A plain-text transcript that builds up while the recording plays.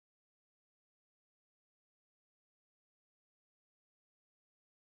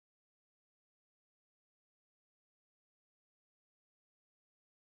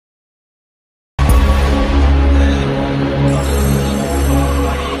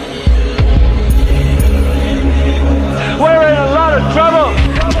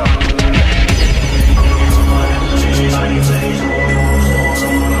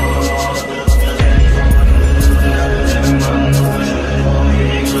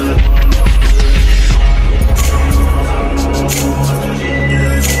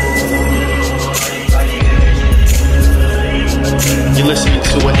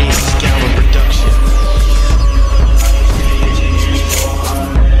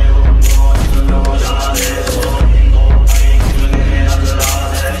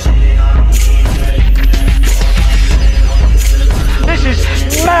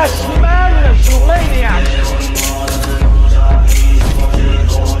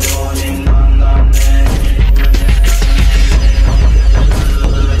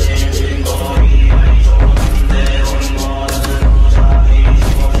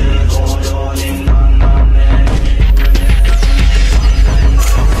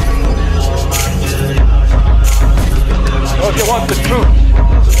want the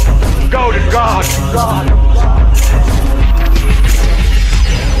truth, go to God.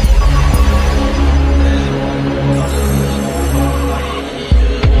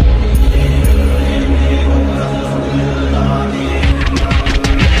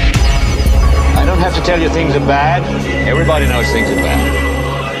 I don't have to tell you things are bad. Everybody knows things are bad.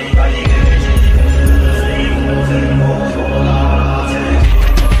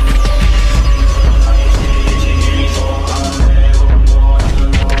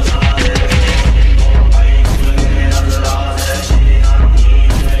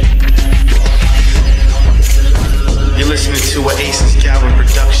 You're listening to an Aces Galvin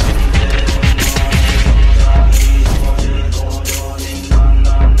production.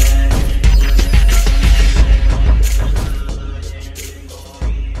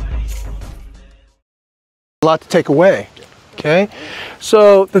 A lot to take away, okay?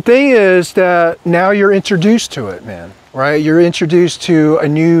 So the thing is that now you're introduced to it, man, right? You're introduced to a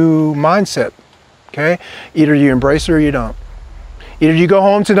new mindset, okay? Either you embrace it or you don't. Either you go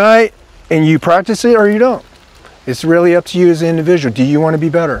home tonight and you practice it or you don't. It's really up to you as an individual. Do you want to be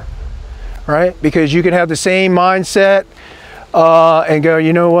better, right? Because you can have the same mindset and go,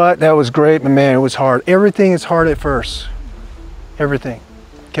 you know what, that was great, but man, it was hard. Everything is hard at first, everything,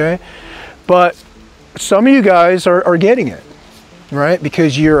 okay? But some of you guys are getting it, right?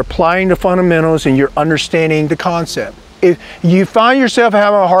 Because you're applying the fundamentals and you're understanding the concept. If you find yourself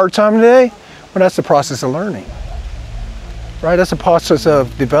having a hard time today, well, that's the process of learning, right? That's the process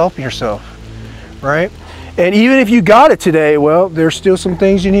of developing yourself, right? And even if you got it today, well, there's still some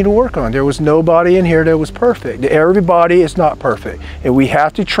things you need to work on. There was nobody in here that was perfect. Everybody is not perfect. And we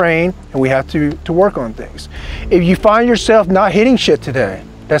have to train and we have to work on things. If you find yourself not hitting shit today,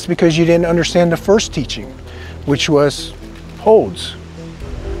 that's because you didn't understand the first teaching, which was holds,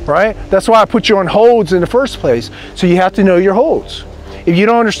 right? That's why I put you on holds in the first place. So you have to know your holds. If you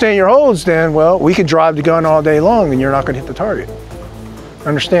don't understand your holds, then, well, we can drive the gun all day long and you're not going to hit the target.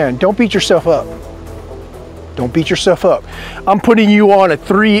 Understand? Don't beat yourself up. Don't beat yourself up. I'm putting you on a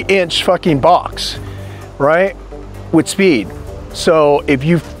 3-inch fucking box, right? With speed. So if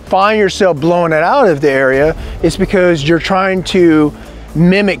you find yourself blowing it out of the area, it's because you're trying to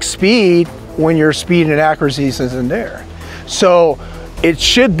mimic speed when your speed and accuracy isn't there. So it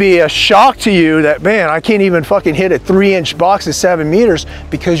should be a shock to you that, man, I can't even fucking hit a 3-inch box at 7 meters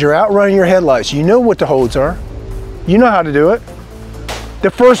because you're outrunning your headlights. You know what the holds are. You know how to do it. The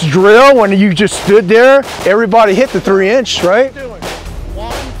first drill, when you just stood there, everybody hit the 3-inch, right?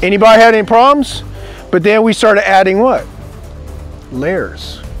 Anybody had any problems? But then we started adding what?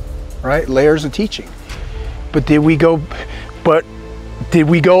 Layers, right? Layers of teaching. But did we go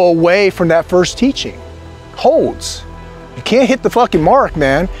away from that first teaching? Holds. You can't hit the fucking mark,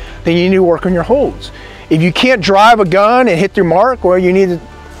 man. Then you need to work on your holds. If you can't drive a gun and hit your mark, well, you need to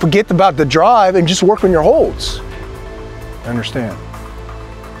forget about the drive and just work on your holds. Understand?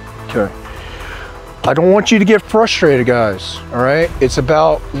 Okay. I don't want you to get frustrated, guys, all right? It's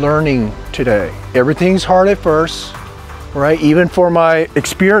about learning today. Everything's hard at first, right? Even for my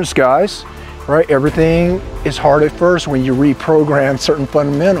experienced guys, right? Everything is hard at first when you reprogram certain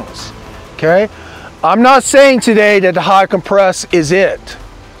fundamentals, okay? I'm not saying today that the high compress is it.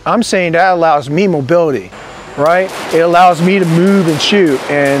 I'm saying that allows me mobility, right? It allows me to move and shoot.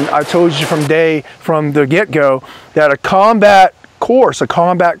 And I told you from the get-go that a combat course, a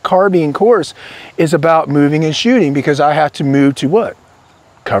combat carbine course, is about moving and shooting because I have to move to what?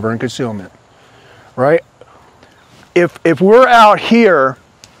 Cover and concealment, right? If we're out here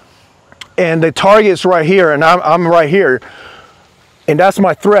and the target's right here and I'm right here and that's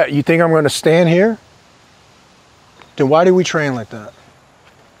my threat, you think I'm going to stand here? Then why do we train like that?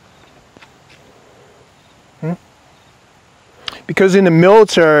 Because in the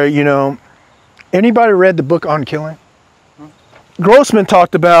military, you know, anybody read the book On Killing? Grossman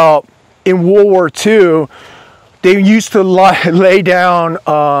talked about in World War II, they used to lay down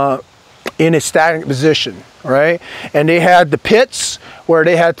in a static position, right? And they had the pits where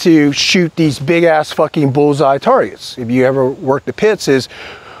they had to shoot these big ass fucking bullseye targets. If you ever worked the pits, is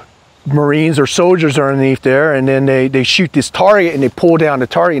Marines or soldiers are underneath there, and then they shoot this target and they pull down the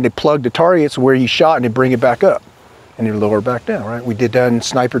target and they plug the targets where you shot and they bring it back up and they lower it back down, right? We did that in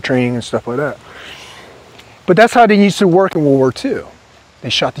sniper training and stuff like that. But that's how they used to work in World War II. They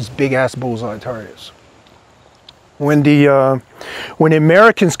shot these big ass bullseye targets. When the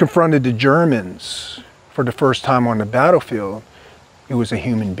Americans confronted the Germans for the first time on the battlefield, it was a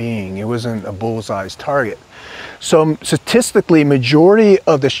human being. It wasn't a bullseye's target. So statistically, majority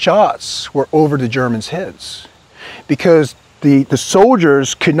of the shots were over the Germans' heads because the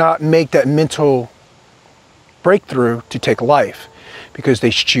soldiers could not make that mental breakthrough to take life because they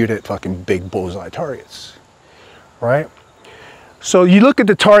shoot at fucking big bullseye targets, right? So you look at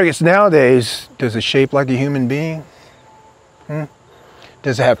the targets nowadays, does it shape like a human being?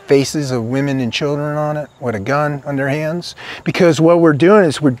 Does it have faces of women and children on it with a gun on their hands? Because what we're doing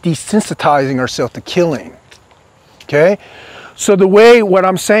is we're desensitizing ourselves to killing, okay? So what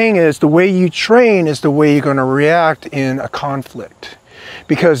I'm saying is the way you train is the way you're gonna react in a conflict.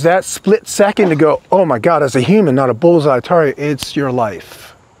 Because that split second to go, oh my God, as a human, not a bullseye target, it's your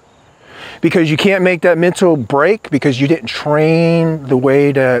life. Because you can't make that mental break because you didn't train the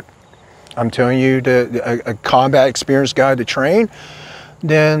way that I'm telling you, a combat experienced guy to train,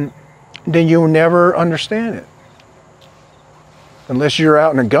 then you'll never understand it. Unless you're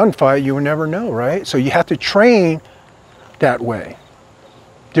out in a gunfight, you will never know, right? So you have to train that way.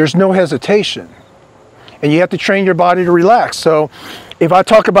 There's no hesitation. And you have to train your body to relax. So if I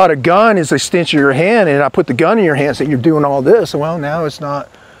talk about a gun as a extension of your hand and I put the gun in your hands and you're doing all this, well, now it's not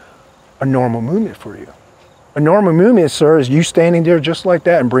a normal movement for you. A normal movement, sir, is you standing there just like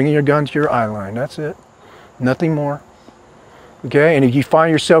that and bringing your gun to your eye line. That's it. Nothing more. Okay? And if you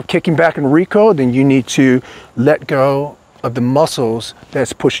find yourself kicking back in recoil, then you need to let go of the muscles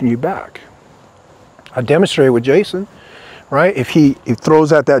that's pushing you back. I demonstrated with Jason, right? If he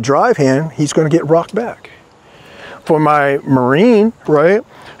throws out that drive hand, he's going to get rocked back. For my Marine, right,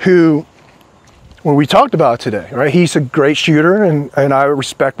 who, when we talked about today, right, he's a great shooter and I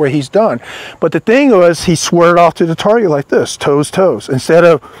respect what he's done. But the thing was, he swerved off to the target like this, toes, toes. Instead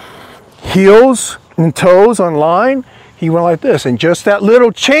of heels and toes on line, he went like this. And just that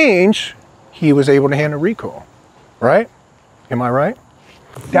little change, he was able to handle recoil, right? Am I right?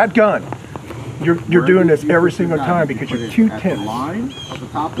 That gun, you're doing this every single time because you're too tense.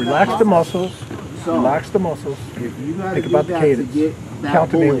 Relax the muscles. Relax the muscles. Think about the cadence. Count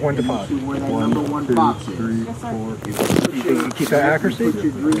to me 1 to 5. 1, 2, 3, 4. You think you keep that accuracy?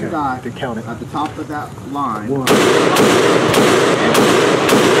 Okay. To count it. At the top of that line. 1.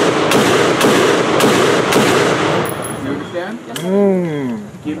 You understand?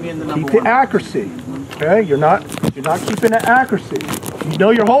 Give me in the number keep the accuracy. Okay, you're not keeping the accuracy. You know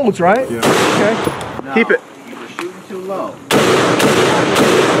your holds, right? Yeah. Okay. No, keep it. You were shooting too low.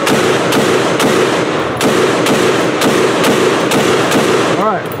 All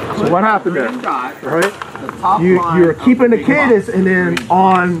right. So what happened there? Right. You're keeping the cadence, and then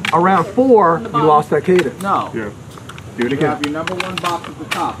on around 4, you lost that cadence. No. Yeah. Do it You again. have your number 1 box at the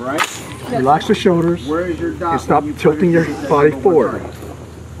top, right? Relax the shoulders. Where is your dot? And stop tilting your body forward.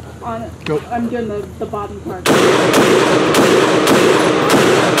 On it. Go. I'm doing the bottom part.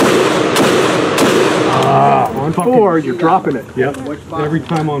 On 4, you're dropping it. Yep. Every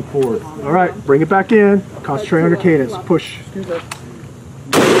time on 4. All right, bring it back in. Concentrate on your cadence. Push. You're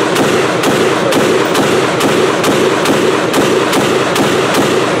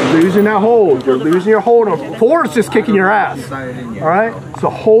losing that hold. You're losing your hold on 4 is just kicking your ass. All right. So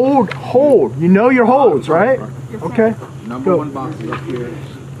hold. You know your holds, right? Okay. Number 1 box is up here.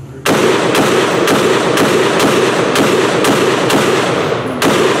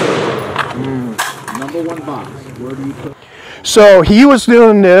 Number 1 box. Where do you put? So he was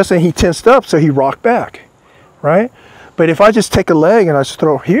doing this and he tensed up, so he rocked back, right? But if I just take a leg and I just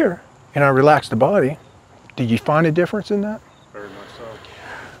throw here and I relax the body, did you find a difference in that? Very much so.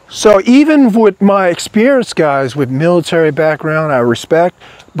 So even with my experienced guys with military background, I respect,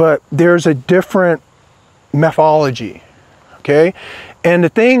 but there's a different methodology, okay? And the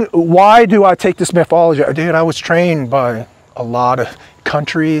thing, why do I take this methodology? Dude, I was trained by a lot of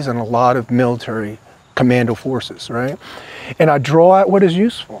countries and a lot of military commando forces, right? And I draw out what is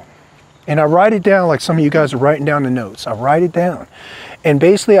useful. And I write it down like some of you guys are writing down the notes. I write it down. And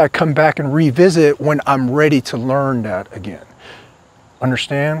basically I come back and revisit when I'm ready to learn that again.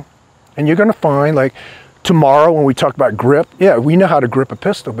 Understand? And you're gonna find, like tomorrow when we talk about grip, yeah, we know how to grip a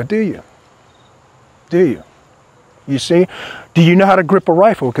pistol, but do you? Do you? You see? Do you know how to grip a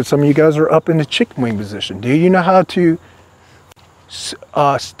rifle? Because some of you guys are up in the chicken wing position. Do you know how to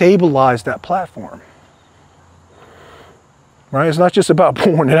stabilize that platform? Right? It's not just about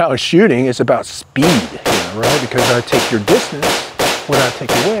pulling it out and shooting, it's about speed, right? Because I take your distance, what I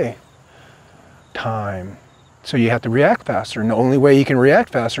take away? Time. So you have to react faster, and the only way you can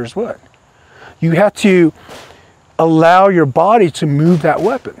react faster is what? You have to allow your body to move that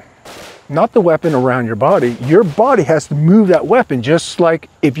weapon. Not the weapon around your body. Your body has to move that weapon, just like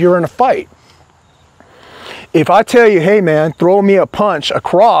if you're in a fight. If I tell you, hey man, throw me a punch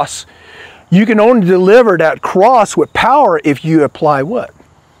across, you can only deliver that cross with power if you apply what?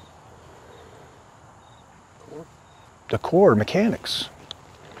 The core mechanics.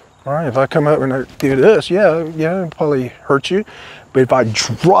 All right, if I come up and I do this, yeah, it'll probably hurt you. But if I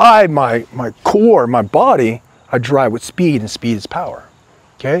drive my core, my body, I drive with speed, and speed is power.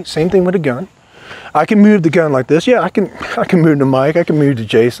 Okay, same thing with a gun. I can move the gun like this. Yeah, I can move the mic, I can move to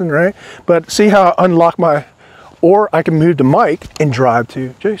Jason, right? But see how I unlock or I can move the mic and drive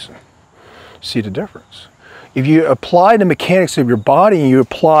to Jason. See the difference? If you apply the mechanics of your body and you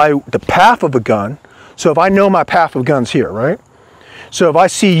apply the path of a gun, so if I know my path of guns here, right? So if I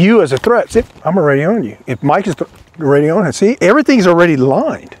see you as a threat, see, I'm already on you. If Mike is already on it, see, everything's already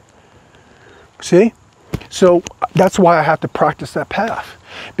lined. See? So that's why I have to practice that path,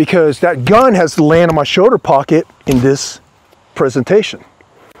 because that gun has to land on my shoulder pocket in this presentation.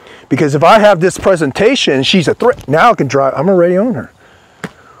 Because if I have this presentation, she's a threat, now I can drive, I'm already on her.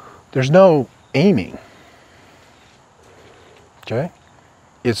 There's no aiming. Okay?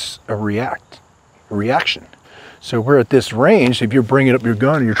 It's a reaction. So we're at this range. If you're bringing up your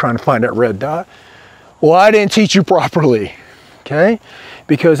gun and you're trying to find that red dot, well, I didn't teach you properly, okay?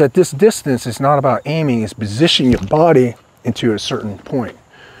 Because at this distance, it's not about aiming, it's positioning your body into a certain point.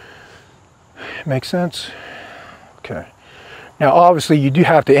 Make sense? Okay. Now, obviously, you do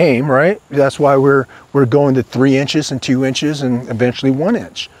have to aim, right? That's why we're going to 3 inches and 2 inches and eventually 1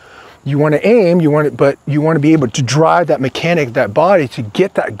 inch. You want to aim, but you want to be able to drive that mechanic, that body, to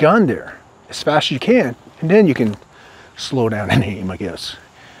get that gun there as fast as you can. And then you can slow down and aim, I guess.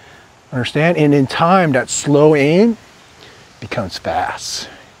 Understand? And in time, that slow aim becomes fast.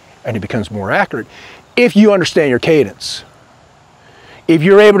 And it becomes more accurate if you understand your cadence. If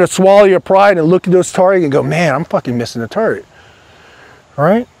you're able to swallow your pride and look at those targets and go, man, I'm fucking missing the target. All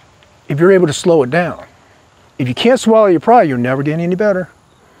right? If you're able to slow it down. If you can't swallow your pride, you'll never get any better.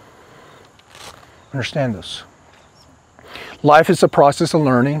 Understand this. Life is a process of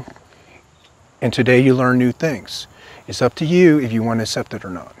learning. And today you learn new things. It's up to you if you want to accept it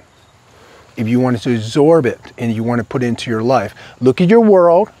or not. If you want to absorb it and you want to put it into your life. Look at your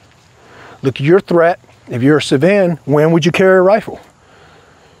world. Look at your threat. If you're a civilian, when would you carry a rifle?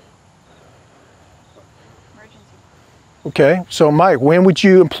 Emergency. Okay, so Mike, when would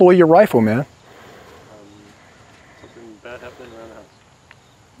you employ your rifle, man? Something bad happening around the house.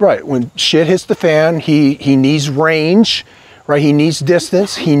 Right, when shit hits the fan, he needs range. Right, he needs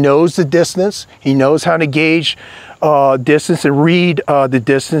distance. He knows the distance. He knows how to gauge distance and read the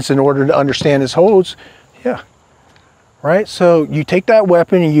distance in order to understand his holds. Yeah. Right. So you take that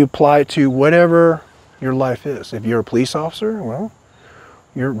weapon and you apply it to whatever your life is. If you're a police officer, well,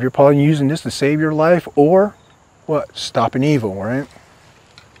 you're probably using this to save your life or what? Stop an evil. Right.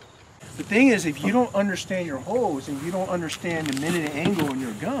 The thing is, if you don't understand your holds and you don't understand the minute angle in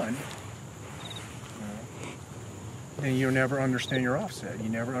your gun, then you'll never understand your offset. You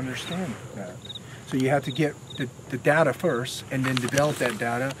never understand that. So you have to get the data first and then develop that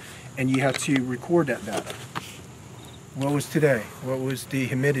data, and you have to record that data. What was today? What was the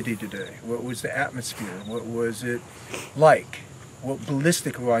humidity today? What was the atmosphere? What was it like? What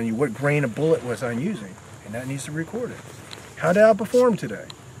ballistic was I using? What grain of bullet was I using? And that needs to be recorded. How did I perform today?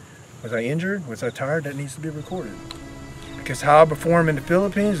 Was I injured? Was I tired? That needs to be recorded. Because how I perform in the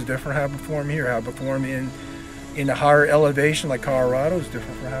Philippines is different from how I perform here. How I perform in a higher elevation like Colorado is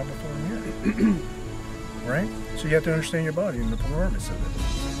different from how I perform here. Right? So you have to understand your body and the performance of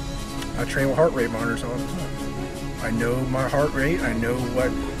it. I train with heart rate monitors all the time. I know my heart rate, I know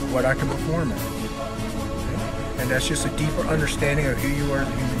what I can perform at. Okay? And that's just a deeper understanding of who you are as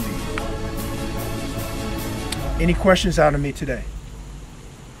a human being. Any questions out of me today?